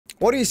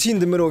What do you see in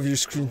the middle of your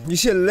screen? You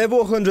see a level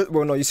 100,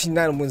 well no, you see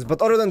 9 wins,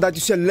 but other than that, you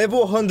see a level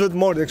 100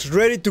 Mordex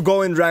ready to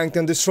go in ranked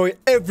and destroy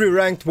every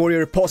ranked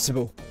warrior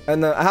possible.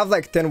 And I have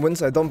like 10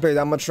 wins, I don't play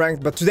that much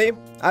ranked, but today,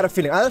 I had a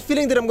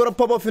feeling that I'm gonna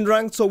pop off in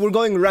ranked, so we're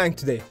going ranked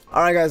today.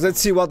 Alright guys,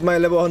 let's see what my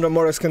level 100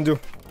 Mordex can do.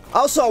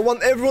 Also, I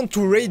want everyone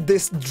to rate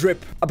this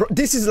drip.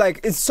 This is like,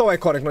 it's so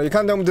iconic. No, you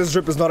can't tell me this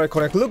drip is not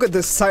iconic. Look at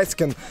this side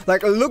skin.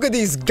 Like, look at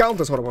these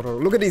counters. Hold on.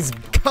 Look at these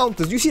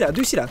counters. Do you see that?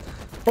 Do you see that?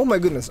 Oh my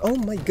goodness. Oh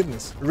my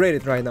goodness. Rate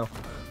it right now.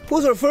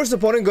 Who's our first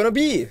opponent gonna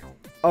be?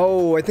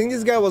 Oh, I think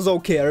this guy was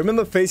okay. I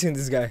remember facing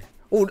this guy.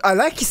 Oh, I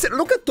like his setup.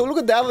 Look at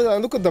the avatar,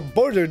 look at the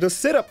border, the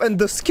setup, and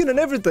the skin and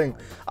everything.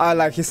 I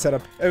like his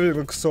setup. Everything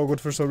looks so good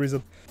for some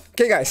reason.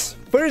 Okay, guys.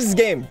 First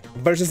game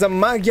versus a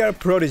Magyar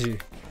prodigy.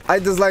 I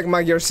dislike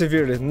Magyar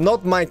severely.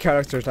 Not my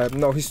character type.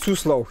 No, he's too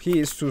slow. He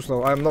is too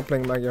slow. I'm not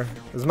playing Magyar.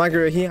 Is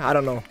Magyar he? I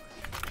don't know.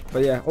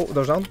 But yeah. Oh,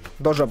 dodge down.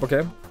 Dodge up,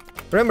 okay.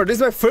 Remember, this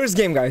is my first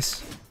game,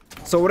 guys.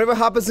 So whatever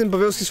happens in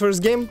Pavelski's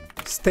first game,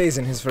 stays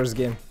in his first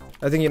game.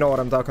 I think you know what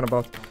I'm talking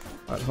about.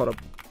 Alright, hold up.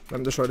 Let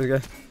me destroy this guy.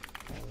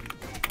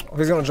 Oh,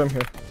 he's gonna jump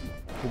here.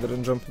 He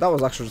didn't jump. That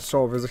was actually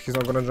so obvious he's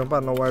not gonna jump. I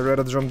don't know why I read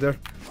a jump there.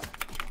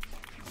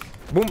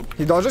 Boom.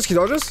 He dodges.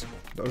 Dodges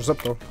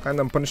up though.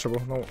 Kinda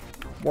unpunishable. No.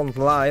 Won't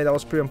lie, that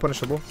was pretty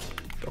unpunishable.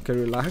 Okay,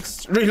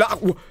 relax.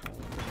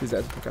 He's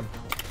dead. Okay.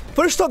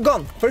 First stock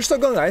gone,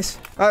 guys.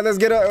 Let's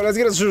get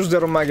a Zeus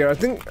dead on Magyar. I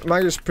think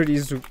Magyar is pretty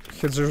easy to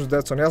hit Zeus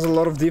dead on. He has a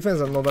lot of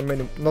defense and not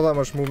that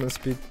much movement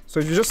speed. So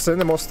if you just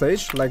send him off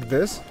stage like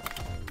this,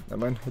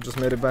 never mind, he just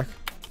made it back.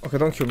 Okay,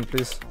 don't kill me,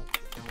 please.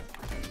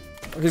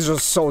 He's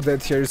just so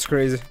dead here. It's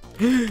crazy.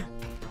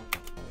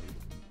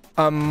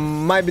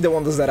 Might be the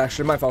one that's dead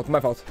actually. My fault.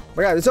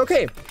 But yeah, it's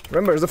okay.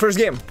 Remember, it's the first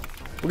game.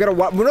 We're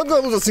not gonna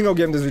lose a single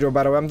game this video,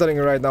 by the way. I'm telling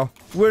you right now.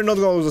 We're not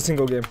gonna lose a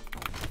single game.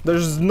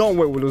 There's no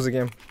way we lose a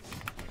game.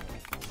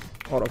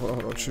 Hold up.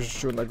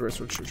 Shoot like grace.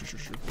 Shoot.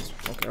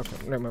 Okay.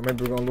 Never mind.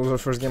 Maybe we're gonna lose our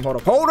first game.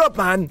 Hold up,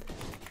 man!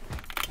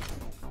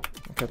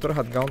 Okay, I thought I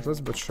had gauntlets,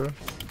 but sure.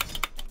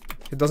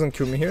 He doesn't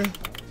kill me here.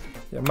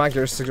 Yeah,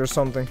 Magyar is sick or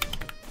something.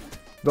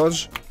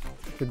 Dodge.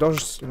 He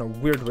dodges in a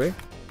weird way.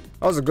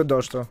 That was a good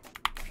dodge, though.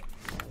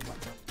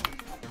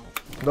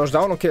 Dodge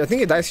down. Okay, I think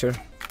he dies here.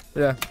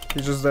 Yeah,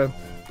 he's just dead.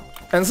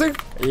 Ensig?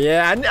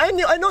 Yeah, I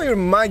know your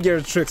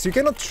Magyar tricks. You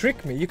cannot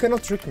trick me.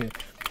 Don't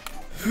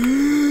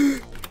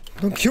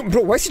kill me.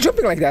 Bro, why is he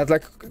jumping like that?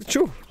 Like,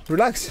 chill.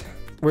 Relax.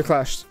 We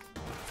clashed.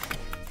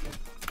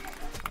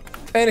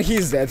 And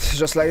he's dead.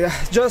 Just like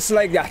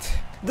that.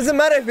 Doesn't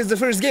matter if it's the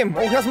first game.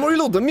 Oh, he has more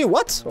reload than me.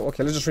 What? Oh,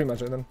 okay, let's just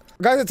rematch it then.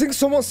 Guys, I think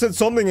someone said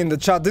something in the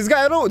chat. This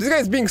guy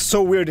is being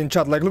so weird in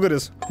chat. Like, look at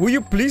this. Will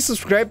you please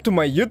subscribe to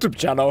my YouTube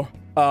channel?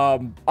 I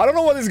don't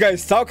know what this guy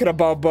is talking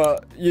about,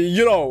 but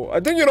you know, I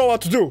think you know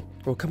what to do.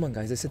 Oh, come on,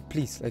 guys. I said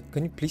please. Like,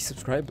 can you please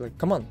subscribe? Like,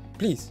 come on,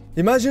 please.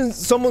 Imagine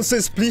someone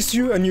says please to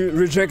you and you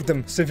reject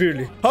them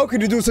severely. How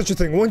can you do such a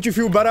thing? Won't you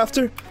feel bad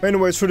after?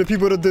 Anyways, for the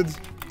people that did,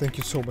 thank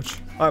you so much.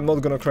 I'm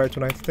not gonna cry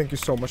tonight. Thank you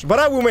so much. But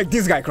I will make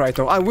this guy cry,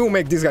 though. I will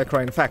make this guy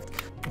cry, in fact.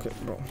 Okay,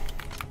 bro.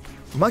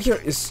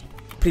 Magyar is...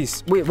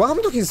 Please. Wait, what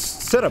happened to his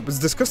setup? It's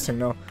disgusting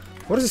now.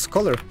 What is his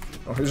color?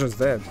 Oh, he's just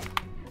dead.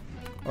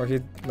 Oh, he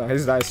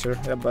dies here.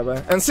 Yeah, bye-bye.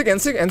 Ensig.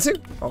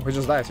 Oh, he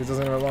just dies. He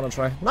doesn't even want to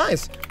try.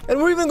 Nice. And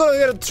we're even gonna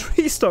get a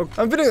 3-stock.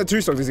 I'm feeling a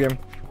 3-stock this game.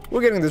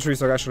 We're getting the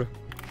 3-stock, actually.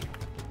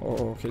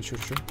 Oh, okay, sure.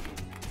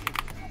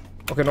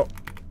 Okay,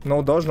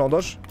 no dodge.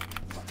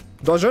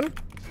 Dodging.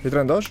 He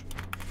didn't dodge.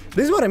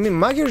 This is what I mean.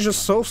 Magyar is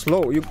just so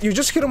slow. You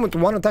just hit him with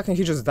one attack and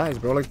he just dies,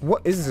 bro. Like,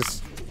 what is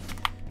this?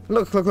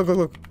 Look.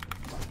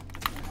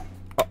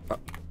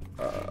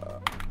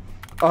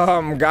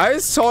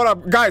 Guys, hold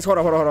up.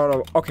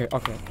 Okay.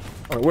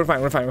 We're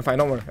fine.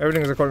 Don't worry.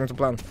 Everything is according to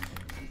plan.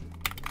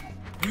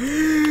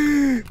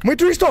 My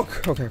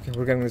 3-stock! Okay,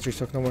 we're getting the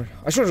 3-stock. Don't worry.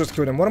 I should have just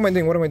killed him. What am I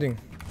doing?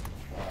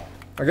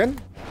 Again?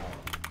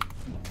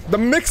 The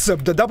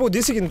mix-up, the double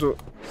D-sig into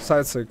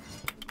side sig.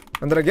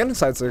 And then again,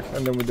 side sig.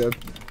 And then we did.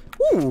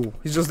 Ooh,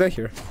 he's just dead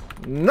here.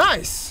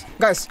 Nice!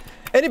 Guys,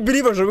 any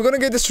believers, are we gonna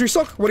get this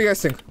 3-stock? What do you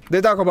guys think?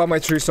 They talk about my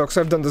 3-stocks.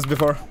 I've done this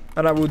before.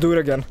 And I will do it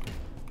again.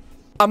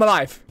 I'm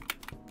alive.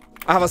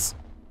 I have a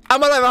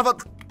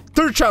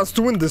third chance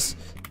to win this.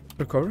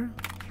 Recover?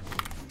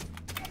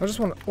 I just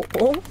want to...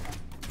 Oh.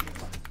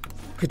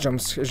 He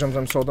jumps.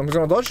 I'm so dumb. He's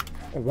gonna dodge?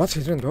 Oh, what? He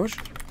didn't dodge?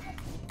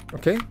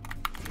 Okay.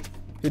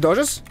 He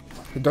dodges?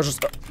 He's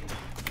dead.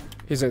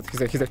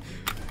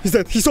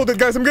 He's so dead,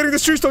 guys. I'm getting the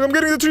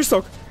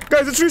 3-stock.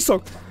 Guys, the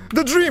 3-stock.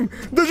 The dream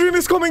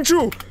is coming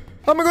true.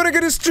 Am I gonna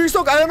get this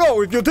 3-stock? I don't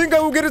know. If you think I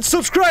will get it,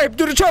 subscribe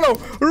to the channel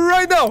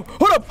right now.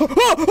 Hold up.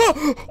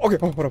 Okay.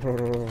 Hold up.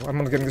 I'm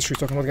not getting this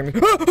 3-stock.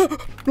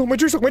 No, my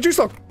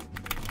 3-stock.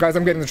 Guys,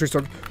 I'm getting the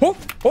 3-stock. Oh.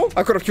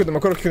 I could have killed him,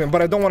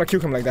 but I don't want to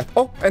kill him like that.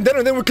 Oh, and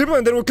then we clip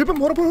him.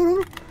 Hold up.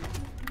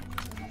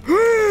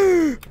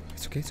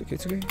 It's okay. We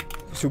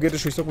still get the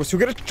 3-stock.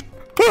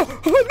 No!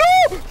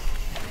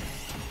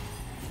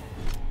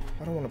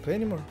 I don't want to play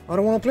anymore.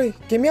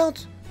 Get me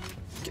out.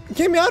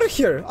 Get me out of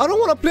here. I don't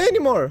want to play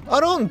anymore. I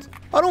don't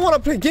want to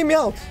play. Get me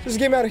out. Just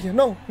get me out of here.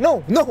 No.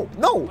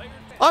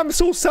 I'm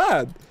so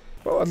sad.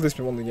 Well, at least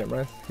we won the game,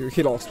 right?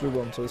 He lost, we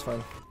won, so it's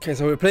fine. Okay,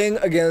 so we're playing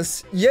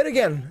against, yet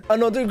again,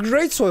 another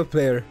great solo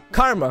player,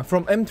 Karma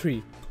from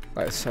M3.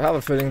 Guys, I have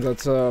a feeling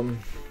that,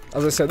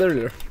 as I said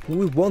earlier,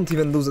 we won't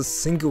even lose a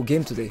single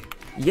game today.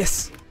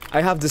 Yes,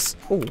 I have this.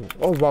 Oh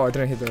wow, I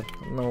didn't hit that.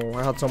 No,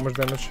 I had so much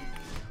damage.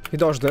 He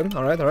dodged in.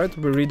 Alright.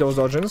 We read those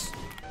dodge-ins.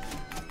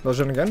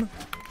 Dodge in again.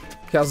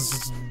 He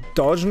has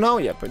dodge now?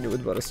 Yep, I knew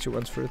it, but I still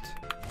went for it.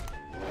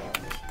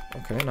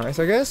 Okay, nice,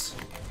 I guess.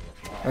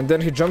 And then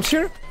he jumps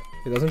here.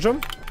 He doesn't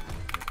jump.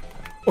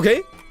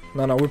 Okay.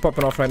 No, we're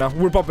popping off right now.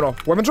 We're popping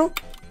off. Weapon throw.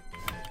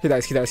 He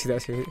dies.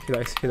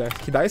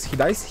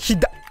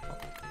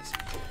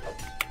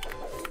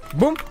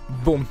 Boom,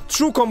 boom.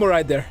 True combo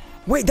right there.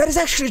 Wait, that is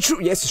actually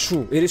true. Yes, it's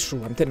true. It is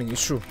true. I'm telling you,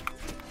 it's true.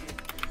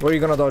 Where are you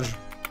gonna dodge?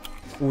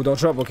 Ooh,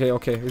 dodge up. Okay.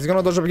 Is he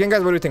gonna dodge up again,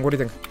 guys? What do you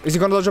think? Is he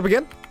gonna dodge up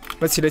again?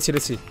 Let's see.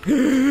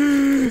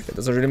 It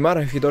doesn't really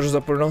matter if he dodges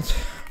up or not,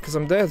 because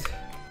I'm dead.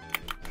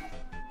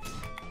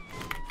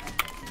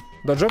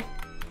 Dodge up?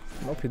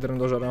 Nope, he didn't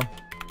dodge around.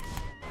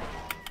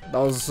 That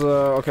was,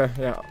 okay,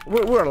 yeah.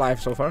 We're alive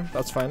so far.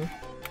 That's fine.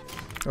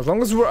 As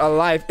long as we're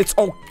alive, it's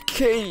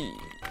okay.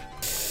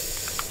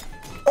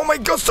 Oh my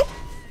god, stop!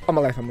 I'm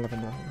alive. I'm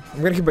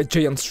gonna hit by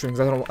giant strings.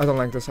 I don't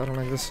like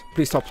this.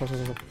 Please stop.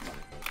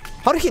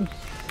 How did he...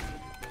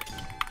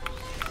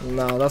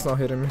 No, that's not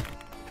hitting me.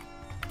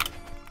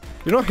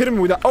 You're not hitting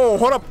me with that. Oh,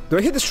 hold up. Do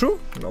I hit this true?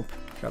 Nope.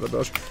 Gotta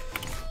dodge.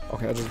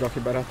 Okay, I just got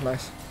hit by that.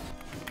 Nice.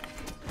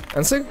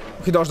 And sig?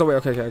 He dodged away.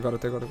 Okay, I got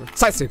it.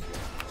 Side sig.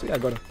 So yeah, I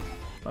got it.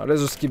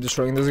 Let's just keep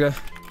destroying this guy.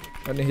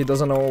 I think he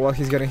doesn't know what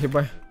he's getting hit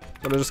by.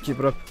 So let's just keep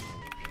it up.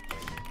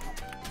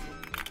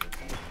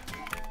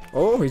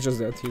 Oh, he's just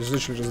dead. He's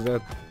literally just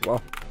dead.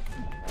 Wow.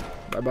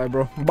 Bye-bye,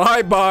 bro.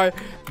 Bye-bye.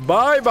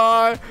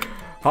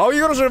 How are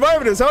you gonna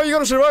survive this? How are you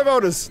gonna survive all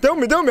this? Tell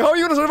me, how are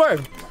you gonna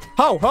survive?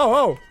 How?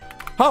 How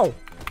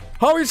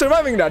are you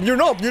surviving that? You're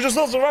not. You're just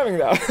not surviving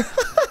that.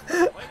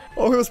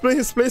 Oh, he was playing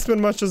his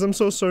placement matches. I'm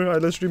so sorry.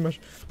 Alright, let's rematch.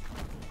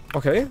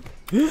 Okay.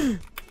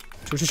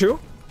 Choo.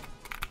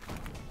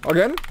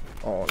 Again?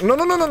 Oh, no.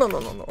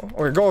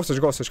 Okay, go off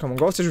stage. Come on,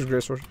 go off stage with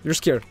Grace. You're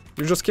scared.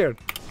 You're just scared.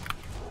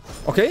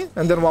 Okay,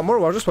 and then one more.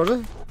 Watch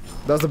it.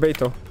 That's the bait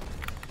though.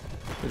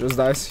 He just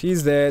dies.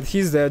 He's dead.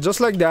 Just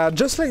like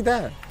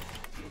that.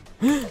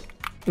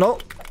 No.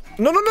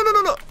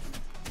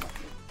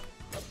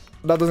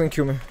 That doesn't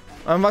kill me.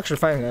 I'm actually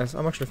fine, guys.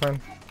 I'm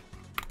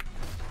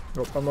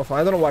Nope, I'm not fine.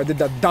 I don't know why I did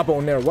that double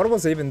on air. What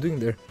was I even doing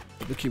there?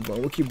 We'll keep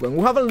going.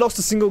 We haven't lost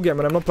a single game,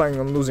 and I'm not planning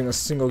on losing a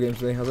single game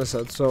today, as I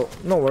said. So,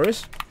 no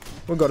worries.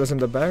 We got us in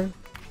the bag.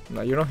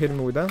 Nah, you're not hitting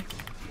me with that.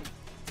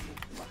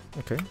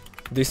 Okay.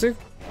 D-sig.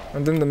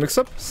 And then the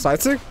mix-up.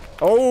 Side-sig.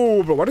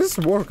 Oh, bro, what does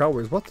this work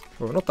always? What?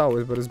 Well, not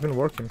always, but it's been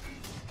working.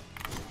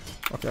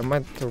 Okay, I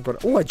might have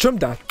got... Oh, I jumped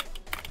that.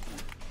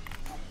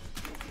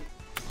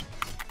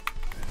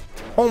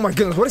 Oh my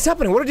goodness, what is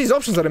happening? What are these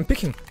options that I'm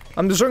picking?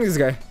 I'm destroying this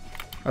guy,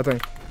 I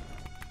think.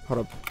 Hold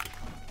up.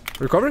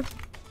 Recovery?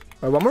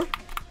 One more?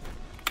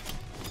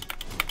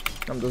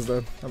 I'm just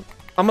dead.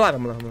 I'm alive.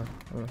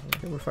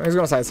 Okay, we're fine. He's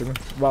gonna side me.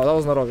 Wow, that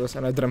was not obvious,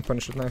 and I didn't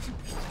punish it. Nice.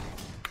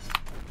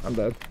 I'm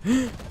dead.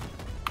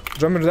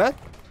 Jump into that?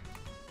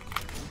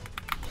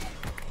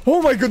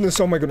 Oh my goodness,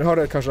 how did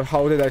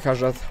I catch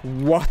that?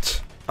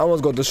 What? I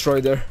almost got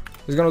destroyed there.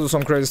 He's gonna do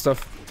some crazy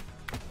stuff.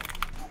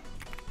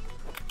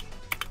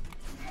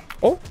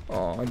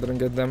 Oh, I didn't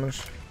get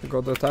damage. We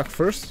got the attack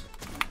first.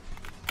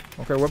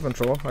 Okay, weapon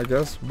throw, I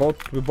guess.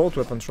 We both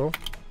weapon throw.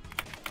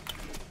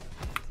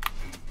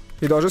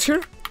 He dodges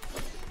here.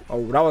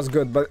 Oh, that was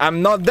good, but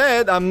I'm not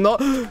dead.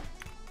 Oh,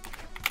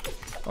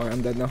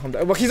 I'm dead now.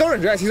 But he's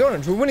orange, guys. He's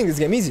orange. We're winning this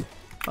game easy.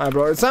 Alright,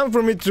 bro. It's time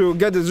for me to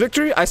get this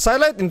victory. I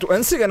sidelight into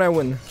N-sig and I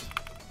win.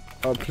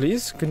 Oh,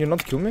 please. Can you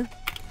not kill me?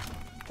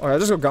 Oh, yeah,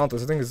 just go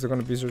Gauntless. I think it's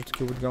gonna be easier to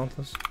kill with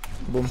Gauntless.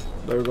 Boom.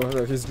 There we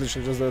go. He's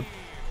literally just dead.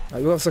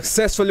 You have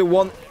successfully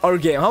won our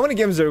game. How many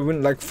games did we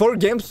win? Like 4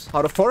 games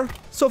out of 4?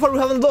 So far we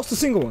haven't lost a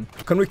single one.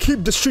 Can we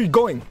keep the streak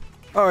going?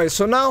 Alright,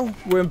 so now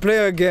we're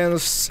playing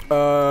against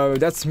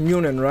that's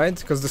Munin, right?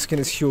 Because the skin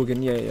is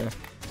Hugin, yeah.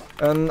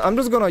 And I'm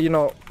just gonna, you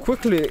know,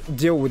 quickly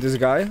deal with this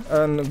guy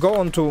and go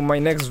on to my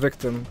next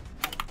victim.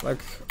 Like,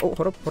 oh,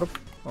 hold up.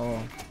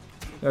 Oh.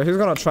 Yeah, he's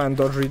gonna try and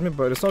dodge read me,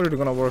 but it's not really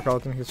gonna work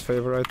out in his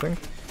favor, I think.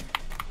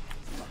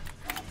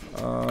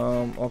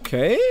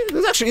 Okay. This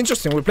is actually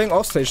interesting. We're playing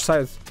offstage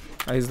side.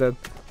 Ah, he's dead.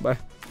 Bye.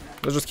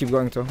 Let's just keep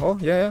going too. Oh,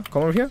 yeah.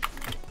 Come over here.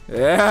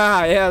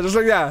 Yeah, just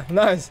like that.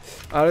 Nice.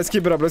 Let's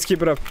keep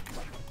it up.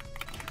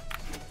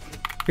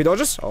 He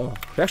dodges? Oh,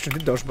 he actually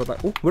did dodge, but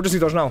like, ooh, where does he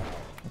dodge now?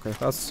 Okay,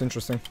 that's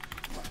interesting.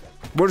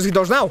 Where does he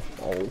dodge now?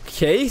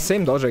 Okay,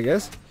 same dodge, I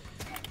guess.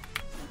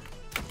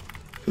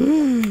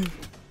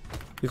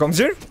 He comes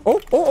here.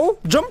 Oh,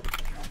 jump.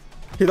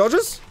 He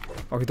dodges.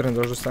 Oh, he didn't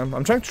dodge this time.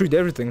 I'm trying to read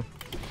everything.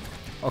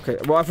 Okay,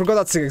 well, I forgot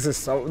that Sig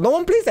exists. No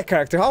one plays that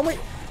character. How am I?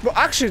 But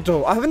actually,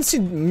 though, I haven't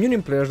seen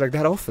Munin players like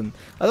that often.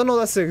 I don't know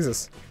that Sig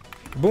exists.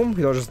 Boom,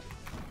 he dodges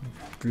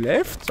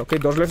left. Okay,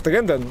 dodge left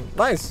again then.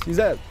 Nice, he's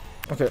dead.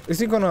 Okay, is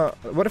he gonna...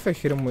 What if I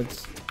hit him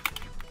with...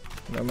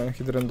 No man,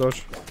 he didn't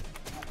dodge.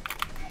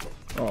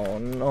 Oh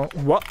no.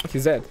 What?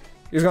 He's dead.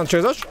 He's gonna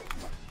chase us?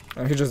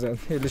 No, he just dead.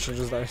 He literally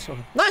just died. So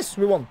nice,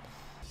 we won.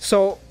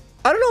 So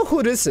I don't know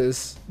who this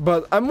is,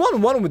 but I'm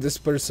 1-1 with this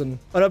person.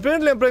 And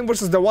apparently I'm playing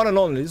versus the one and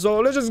only, so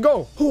let's just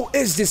go. Who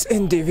is this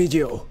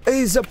individual?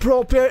 Is a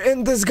pro player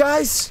in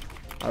disguise?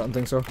 I don't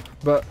think so.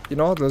 But you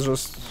know what, let's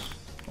just...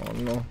 Oh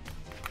no.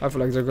 I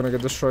feel like they're gonna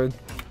get destroyed.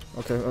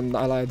 Okay, and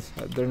I lied.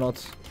 They're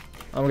not.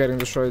 I'm getting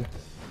destroyed.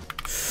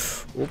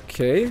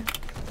 Okay.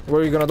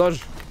 Where are you gonna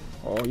dodge?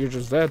 Oh, you're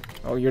just dead.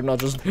 Oh, you're not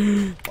just...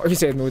 Oh, he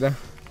saved me with that.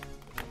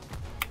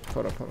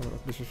 Hold up, hold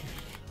up.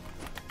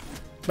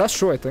 That's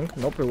true, I think.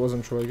 Nope, it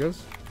wasn't true, I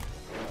guess.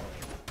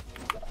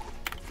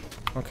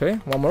 Okay,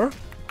 one more.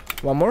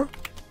 One more.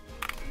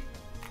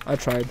 I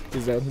tried.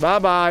 He's dead.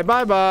 Bye-bye,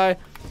 bye-bye.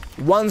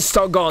 1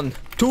 stock gone.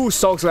 2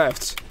 stocks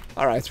left.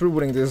 Alright, we're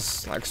winning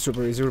this like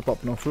super easy. We're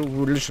popping off. We're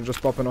literally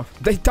just popping off.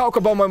 They talk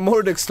about my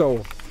Mordex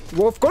though.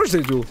 Well, of course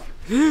they do.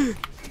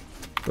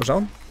 Goes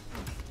down.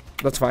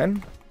 That's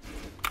fine.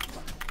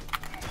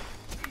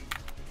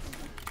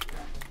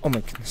 Oh my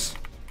goodness.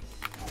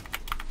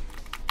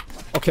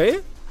 Okay.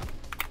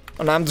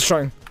 And I'm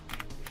destroying.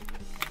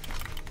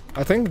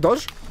 I think.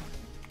 Dodge.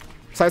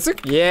 Side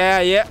stick. Yeah,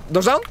 yeah.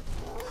 Dodge down.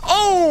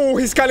 Oh,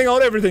 he's calling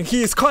out everything.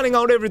 He is calling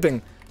out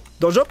everything.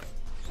 Dodge up.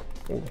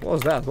 Oh, what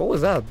was that? What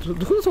was that?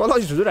 Who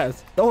allowed you to do that?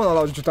 No one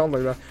allowed you to taunt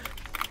like that.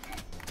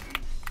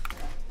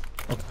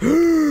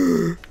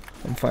 Okay.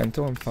 I'm fine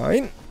too, I'm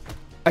fine.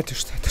 I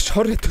touched.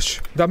 How did I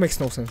touch? That makes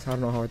no sense. I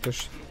don't know how I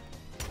touched.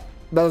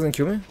 That doesn't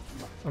kill me.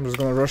 I'm just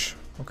gonna rush.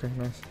 Okay,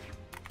 nice.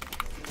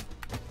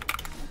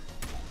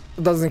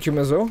 That doesn't kill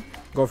me as well.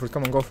 Go for it,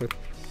 come on, go for it.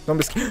 Don't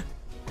be scared.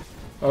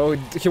 Oh,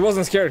 he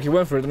wasn't scared. He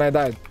went for it and I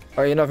died.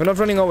 Alright, enough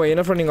running away,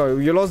 enough running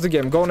away. You lost the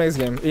game. Go next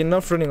game.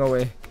 Enough running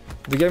away.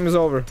 The game is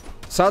over.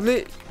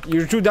 Sadly,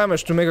 you're too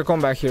damaged to make a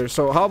comeback here.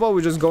 So how about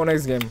we just go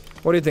next game?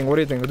 What do you think? What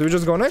do you think? Do we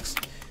just go next?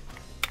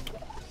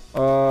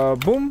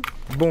 Boom,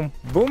 boom,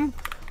 boom,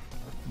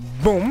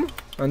 boom,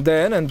 and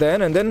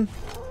then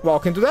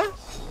walk into that.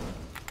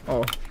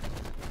 Oh,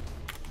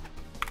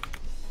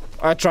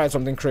 I tried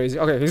something crazy.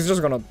 Okay, he's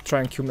just gonna try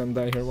and kill me and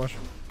die here. Watch.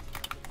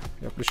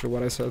 Yeah, pretty sure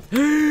what I said.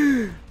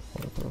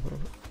 Hold up, hold up, hold up.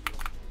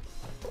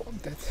 Oh, I'm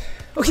dead.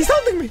 Oh, he's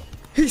taunting me.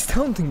 He's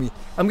taunting me.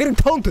 I'm getting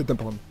taunted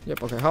upon.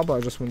 Yep. Okay. How about I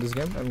just win this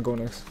game and go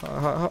next?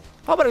 How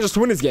about I just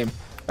win this game?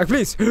 Like,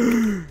 please.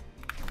 Okay,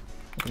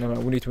 no,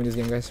 we need to win this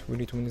game, guys. We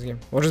need to win this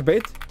game. Or just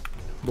bait.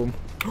 Boom.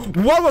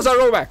 What was our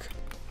rollback?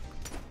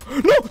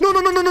 No, no, no,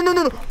 no, no, no,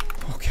 no, no.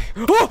 Okay.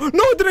 Oh,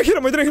 no, I didn't hit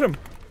him. I didn't hit him.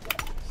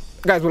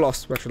 Guys, we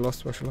lost. We actually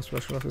lost. We actually lost. We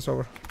actually lost. It's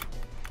over.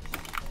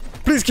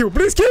 Please kill.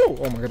 Please kill.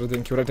 Oh my god, I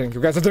didn't kill. I didn't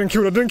kill. Guys, I didn't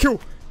kill. I didn't kill.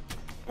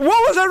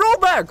 What was our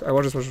rollback? I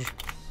watch this. Watch this.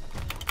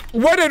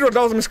 Why did I do it?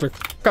 That was a misclick.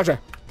 Gotcha.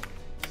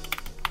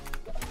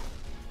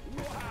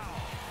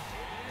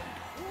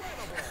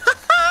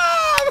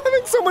 I'm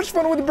having so much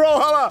fun with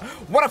Brawlhalla.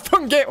 What a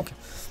fun game. Okay.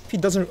 He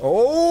doesn't.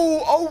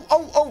 Oh.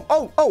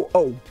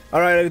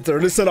 Alright,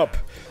 editor, listen up.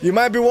 You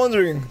might be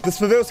wondering, does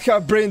Pavelski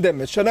have brain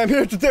damage? And I'm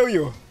here to tell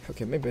you.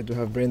 Okay, maybe I do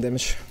have brain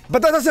damage.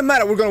 But that doesn't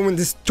matter. We're gonna win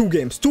these 2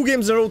 games. 2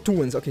 games in a row, 2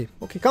 wins. Okay,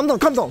 okay. Calm down,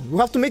 calm down. We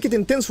have to make it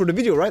intense for the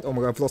video, right? Oh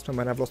my god, I've lost my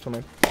mind. I've lost my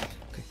mind.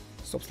 Okay,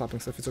 stop slapping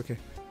stuff. It's okay.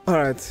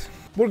 Alright.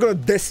 We're gonna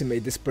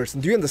decimate this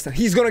person. Do you understand?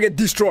 He's gonna get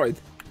destroyed.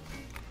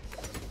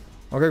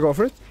 Okay, go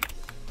for it.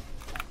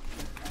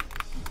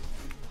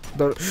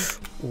 Oh,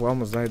 I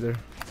almost died there.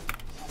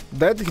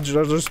 Dead. He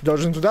just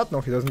dodged into that.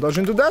 No, he doesn't dodge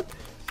into that.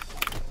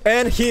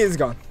 And he is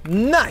gone.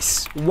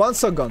 Nice. 1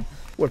 stock gone.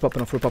 We're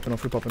popping off. We're popping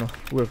off. We're popping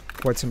off. We're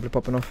quite simply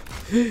popping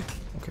off.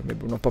 Okay,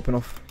 maybe we're not popping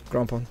off.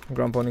 Ground pound.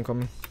 Ground pound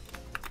incoming.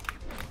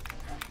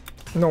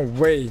 No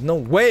way. No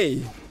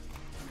way.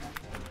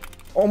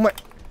 Oh my.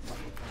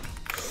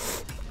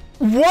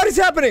 What is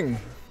happening?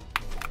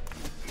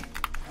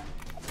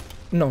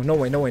 No, no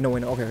way, no way, no way,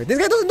 no. Okay, okay. This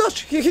guy doesn't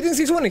dodge. He thinks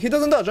he's winning. He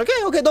doesn't dodge.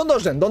 Okay, okay, don't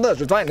dodge then. Don't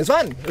dodge. It's fine. It's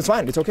fine. It's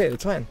fine. It's okay.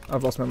 It's fine.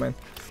 I've lost my mind.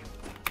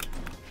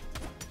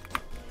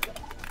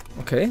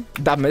 Okay,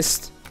 that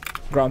missed.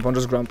 Ground pound,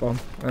 just ground pound.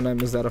 And I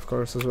missed that, of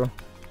course, as well.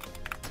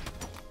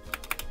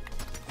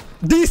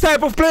 These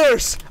type of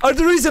players are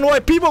the reason why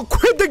people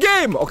quit the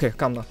game. Okay,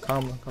 calm down,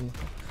 calm down, calm down.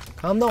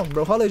 Calm down,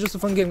 Brawlhalla is just a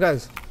fun game,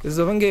 guys. This is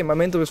a fun game. My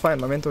mental is fine.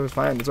 My mental is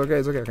fine. It's okay.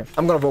 It's okay. Okay.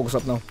 I'm gonna focus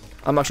up now.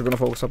 I'm actually gonna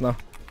focus up now.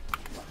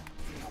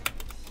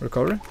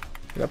 Recovery.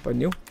 Yep, I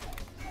knew.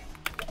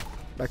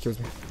 That kills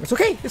me. It's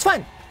okay. It's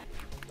fine.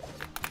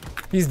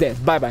 He's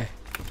dead. Bye bye.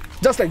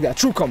 Just like that.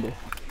 True combo.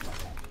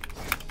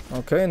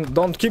 Okay, and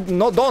don't keep.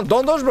 No, don't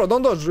dodge, bro.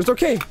 Don't dodge. It's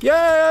okay.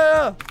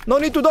 Yeah. No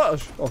need to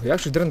dodge. Oh, he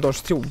actually didn't dodge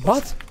still.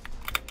 What?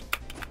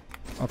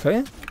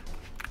 Okay.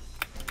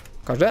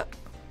 Catch that.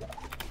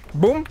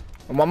 Boom.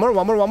 One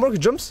more. He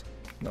jumps.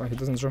 No, he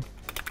doesn't jump.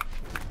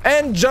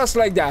 And just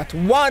like that.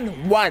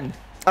 1-1.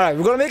 Alright,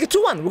 we're gonna make it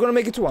 2-1. We're gonna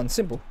make it 2-1.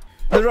 Simple.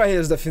 But right here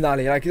is the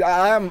finale. Like,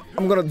 I'm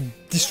gonna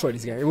destroy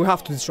this guy. We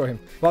have to destroy him.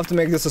 We have to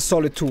make this a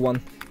solid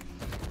 2-1.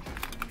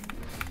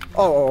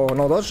 Oh,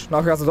 no dodge.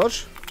 Now he has to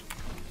dodge.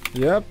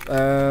 Yep,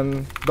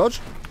 and dodge.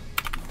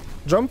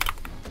 Jump.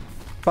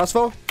 Pass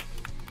fall.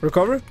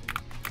 Recover.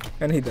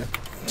 And he dead.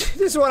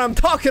 This is what I'm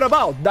talking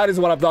about. That is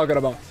what I'm talking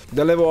about.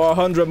 The level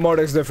 100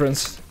 Mordex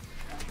difference.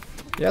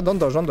 Yeah, don't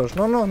dodge, don't dodge.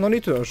 No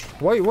need to dodge.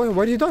 Why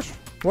did you dodge?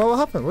 What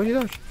happened? Why did you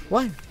dodge?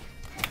 Why?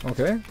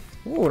 Okay.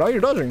 Oh, now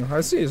you're dodging.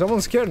 I see.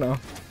 Someone's scared now.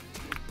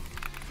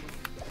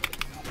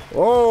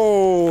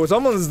 Oh,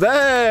 someone's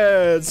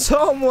dead.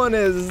 Someone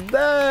is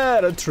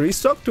dead. A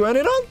 3-stock to end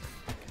it on?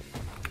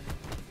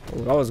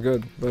 Oh, that was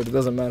good. But it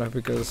doesn't matter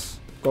because...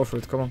 Go for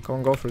it. Come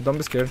on, go for it. Don't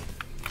be scared.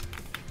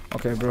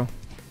 Okay, bro.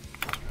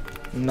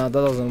 Nah,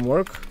 that doesn't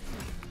work.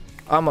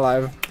 I'm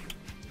alive.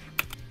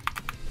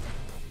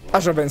 I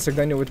should have instinct,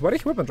 I knew it. What a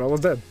weapon drop, I was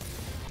dead.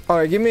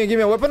 Alright, give me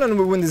a weapon and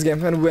we win this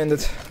game and we end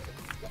it.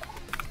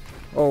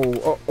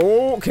 Oh,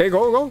 okay,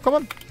 go, come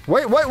on.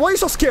 Why are you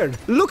so scared?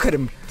 Look at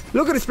him.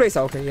 Look at his place.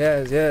 Okay,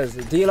 yes.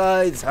 The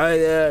D-lights, hi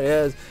there,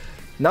 yes.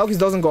 Now he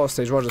doesn't go off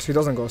stage, watch this. He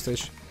doesn't go off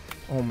stage.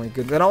 Oh my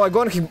goodness. Now I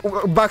go and he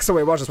backs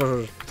away, watch this, watch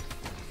this.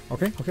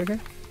 Okay.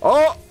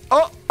 Oh!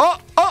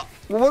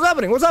 What's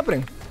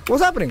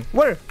happening?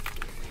 Where?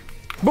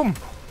 Boom.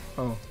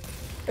 Oh.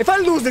 If I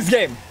lose this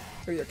game!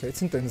 Okay,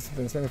 it's intense.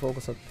 Let me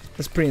focus up.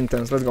 It's pretty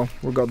intense. Let's go.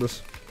 We got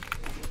this.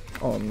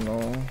 Oh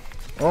no.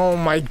 Oh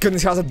my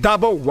goodness, he has a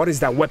double. What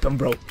is that weapon,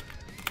 bro?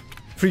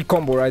 Free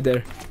combo right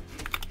there.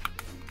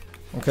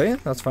 Okay,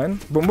 that's fine.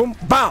 Boom, boom.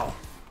 Bow!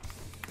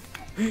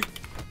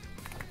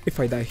 If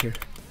I die here.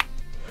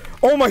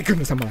 Oh my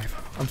goodness, I'm alive.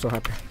 I'm so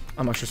happy.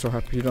 I'm actually so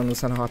happy. You don't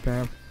understand how happy I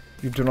am.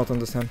 You do not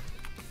understand.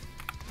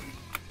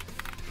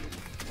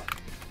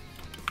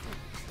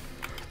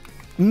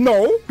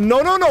 No,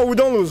 we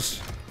don't lose.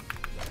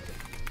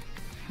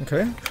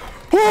 Okay.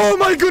 Oh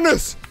my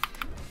goodness!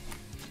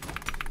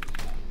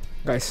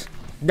 Guys.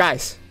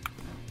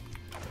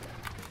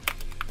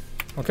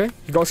 Okay,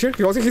 he goes here.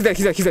 He's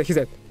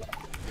dead.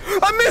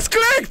 I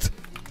misclicked!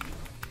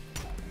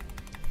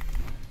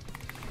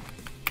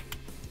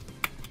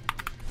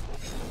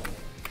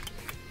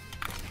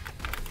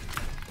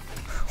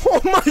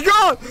 Oh my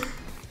god!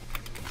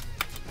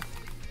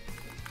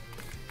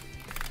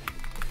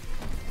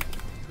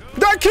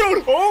 That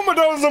killed! Oh my,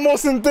 that was the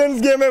most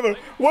intense game ever.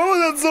 Why was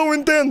that so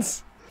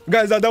intense?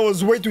 Guys, that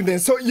was way too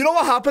intense. So, you know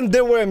what happened?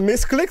 There were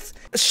misclicks.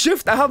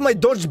 Shift, I have my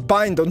dodge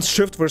bind on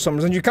shift for some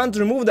reason. You can't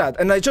remove that.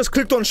 And I just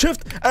clicked on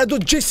shift and I do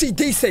JC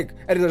desig.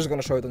 Editor's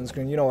gonna show it on the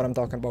screen. You know what I'm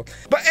talking about.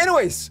 But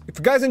anyways, if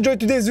you guys enjoyed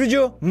today's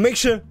video, make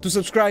sure to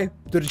subscribe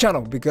to the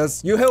channel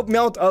because you help me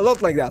out a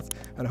lot like that.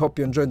 And I hope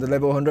you enjoyed the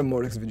level 100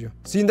 Mordex video.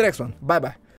 See you in the next one. Bye bye.